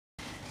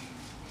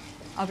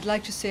I would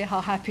like to say how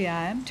happy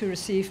I am to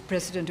receive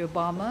President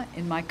Obama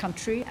in my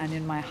country and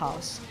in my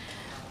house.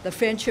 The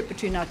friendship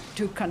between our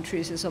two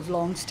countries is of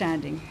long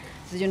standing.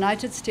 The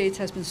United States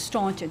has been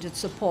staunch in its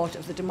support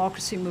of the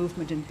democracy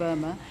movement in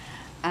Burma,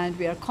 and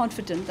we are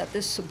confident that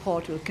this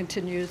support will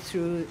continue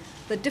through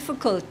the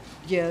difficult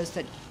years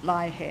that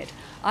lie ahead.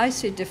 I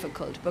say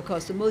difficult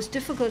because the most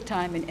difficult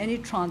time in any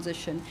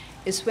transition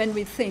is when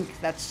we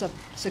think that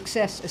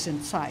success is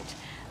in sight.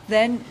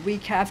 Then we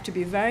have to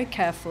be very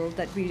careful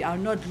that we are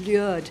not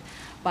lured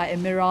by a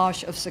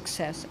mirage of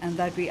success and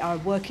that we are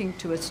working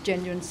towards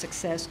genuine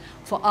success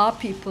for our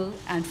people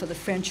and for the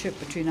friendship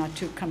between our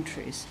two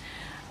countries.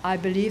 I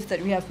believe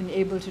that we have been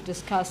able to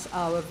discuss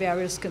our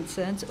various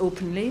concerns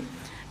openly,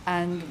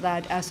 and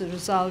that as a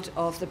result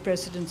of the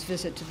President's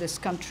visit to this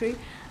country,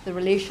 the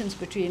relations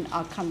between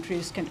our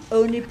countries can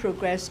only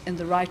progress in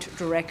the right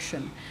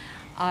direction.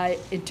 I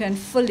intend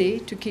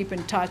fully to keep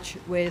in touch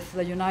with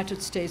the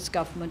United States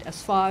government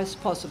as far as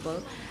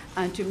possible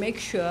and to make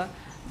sure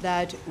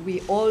that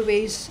we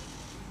always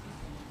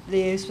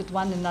liaise with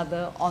one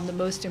another on the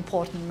most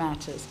important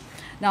matters.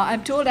 Now,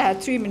 I'm told I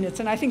had 3 minutes,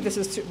 and I think this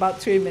is about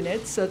 3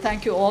 minutes, so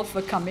thank you all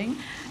for coming,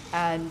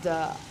 and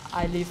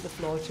I leave the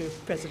floor to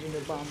President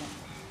Obama.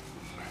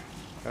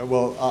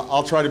 Well,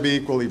 I'll try to be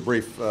equally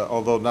brief,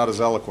 although not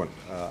as eloquent.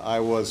 I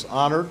was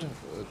honored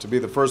to be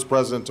the first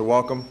president to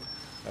welcome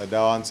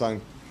Aung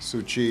San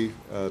Suu Kyi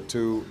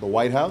to the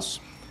White House.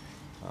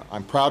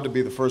 I'm proud to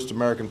be the first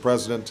American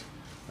president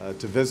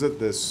to visit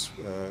this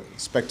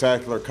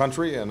spectacular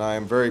country, and I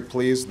am very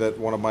pleased that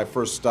one of my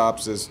first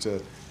stops is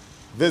to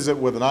visit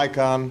with an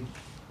icon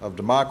of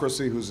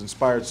democracy who's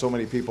inspired so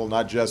many people,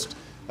 not just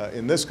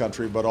in this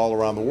country, but all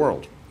around the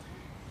world.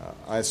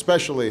 I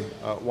especially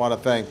want to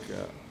thank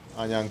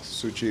Aung San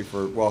Suu Kyi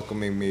for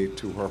welcoming me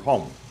to her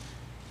home.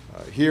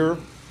 Here,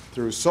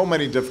 through so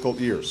many difficult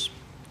years,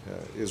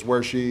 is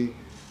where she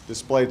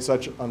displayed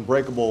such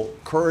unbreakable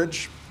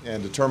courage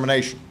and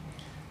determination.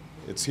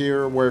 It's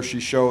here where she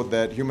showed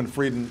that human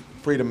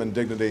freedom and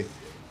dignity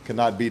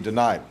cannot be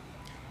denied.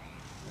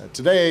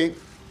 Today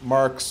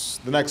marks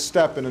the next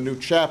step in a new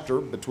chapter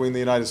between the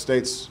United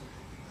States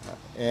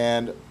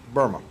and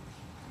Burma.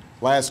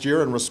 Last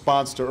year, in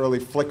response to early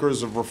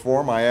flickers of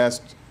reform, I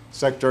asked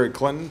Secretary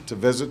Clinton to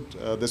visit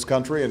this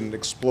country and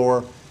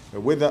explore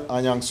with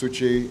Aung San Suu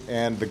Kyi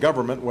and the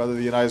government whether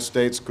the United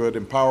States could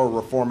empower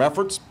reform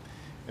efforts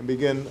and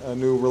begin a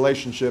new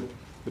relationship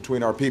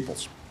between our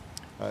peoples.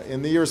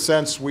 In the years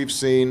since, we've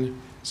seen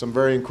some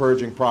very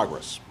encouraging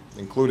progress,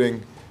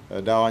 including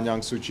Aung San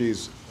Suu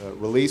Kyi's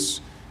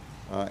release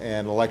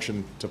and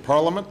election to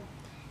Parliament,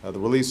 the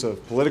release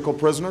of political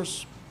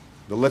prisoners,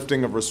 the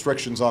lifting of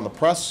restrictions on the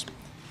press,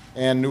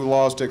 and new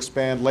laws to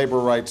expand labor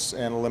rights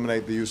and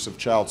eliminate the use of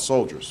child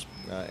soldiers.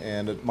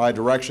 And at my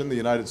direction, the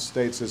United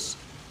States has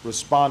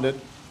responded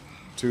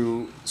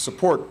to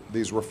support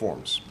these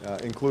reforms,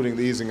 including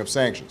the easing of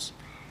sanctions.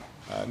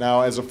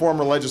 Now, as a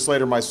former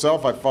legislator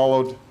myself, I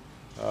followed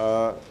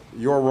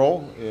your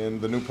role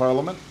in the new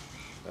parliament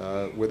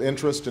with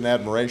interest and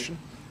admiration.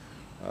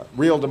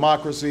 Real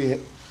democracy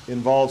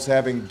involves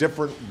having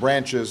different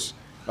branches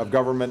of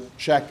government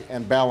check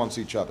and balance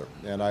each other,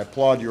 and I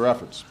applaud your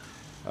efforts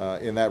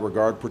in that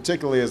regard,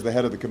 particularly as the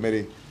head of the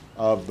Committee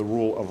of the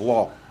Rule of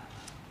Law.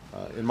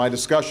 In my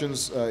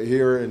discussions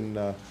here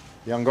in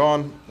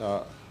Yangon,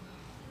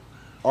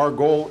 our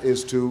goal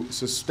is to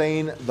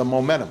sustain the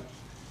momentum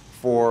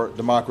for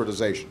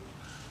democratization.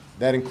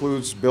 That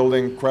includes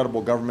building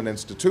credible government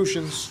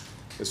institutions,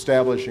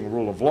 establishing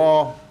rule of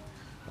law,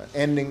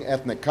 ending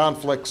ethnic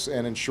conflicts,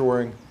 and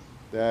ensuring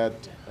that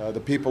the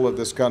people of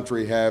this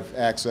country have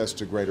access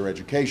to greater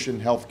education,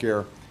 health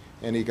care,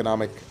 and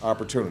economic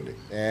opportunity.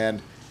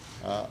 And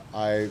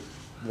I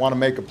want to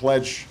make a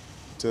pledge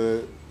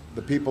to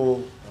the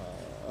people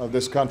of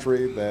this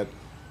country that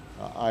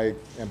I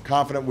am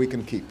confident we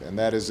can keep, and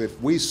that is if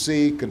we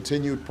see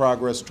continued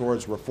progress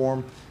towards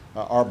reform,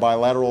 our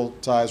bilateral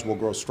ties will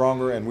grow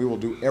stronger, and we will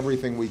do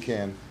everything we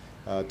can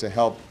to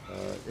help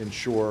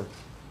ensure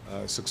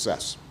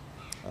success.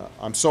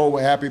 I'm so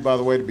happy, by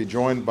the way, to be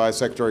joined by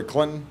Secretary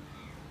Clinton.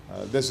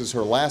 This is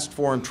her last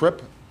foreign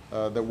trip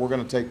that we're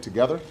going to take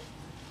together.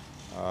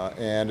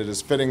 And it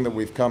is fitting that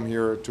we've come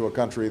here to a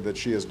country that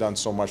she has done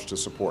so much to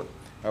support.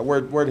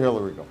 Where'd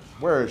Hillary go?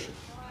 Where is she?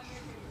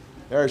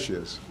 There she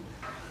is.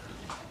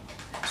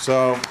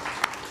 So,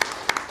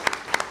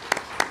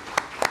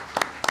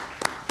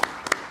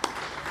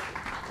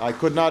 I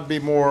could not be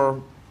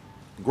more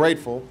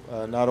grateful,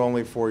 not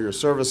only for your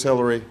service,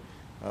 Hillary,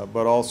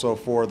 but also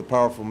for the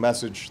powerful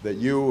message that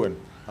you and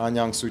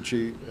Aung San Suu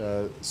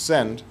Kyi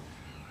send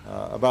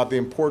about the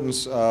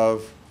importance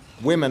of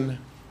women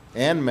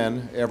and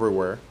men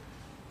everywhere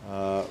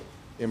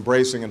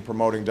embracing and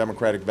promoting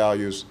democratic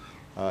values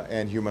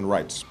and human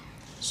rights.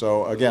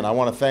 So again, I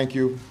want to thank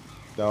you,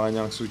 Aung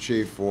San Suu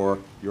Kyi, for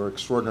your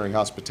extraordinary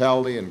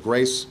hospitality and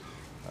grace,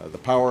 the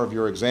power of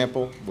your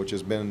example, which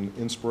has been an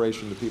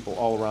inspiration to people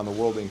all around the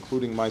world,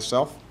 including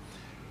myself.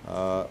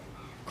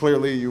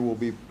 Clearly, you will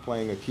be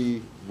playing a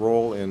key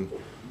role in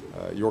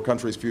your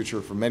country's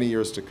future for many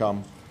years to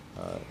come,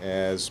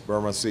 as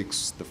Burma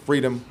seeks the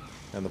freedom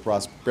and the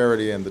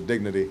prosperity and the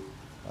dignity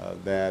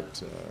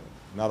that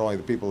not only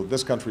the people of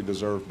this country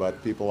deserve,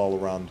 but people all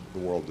around the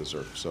world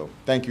deserve. So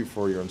thank you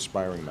for your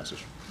inspiring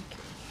message.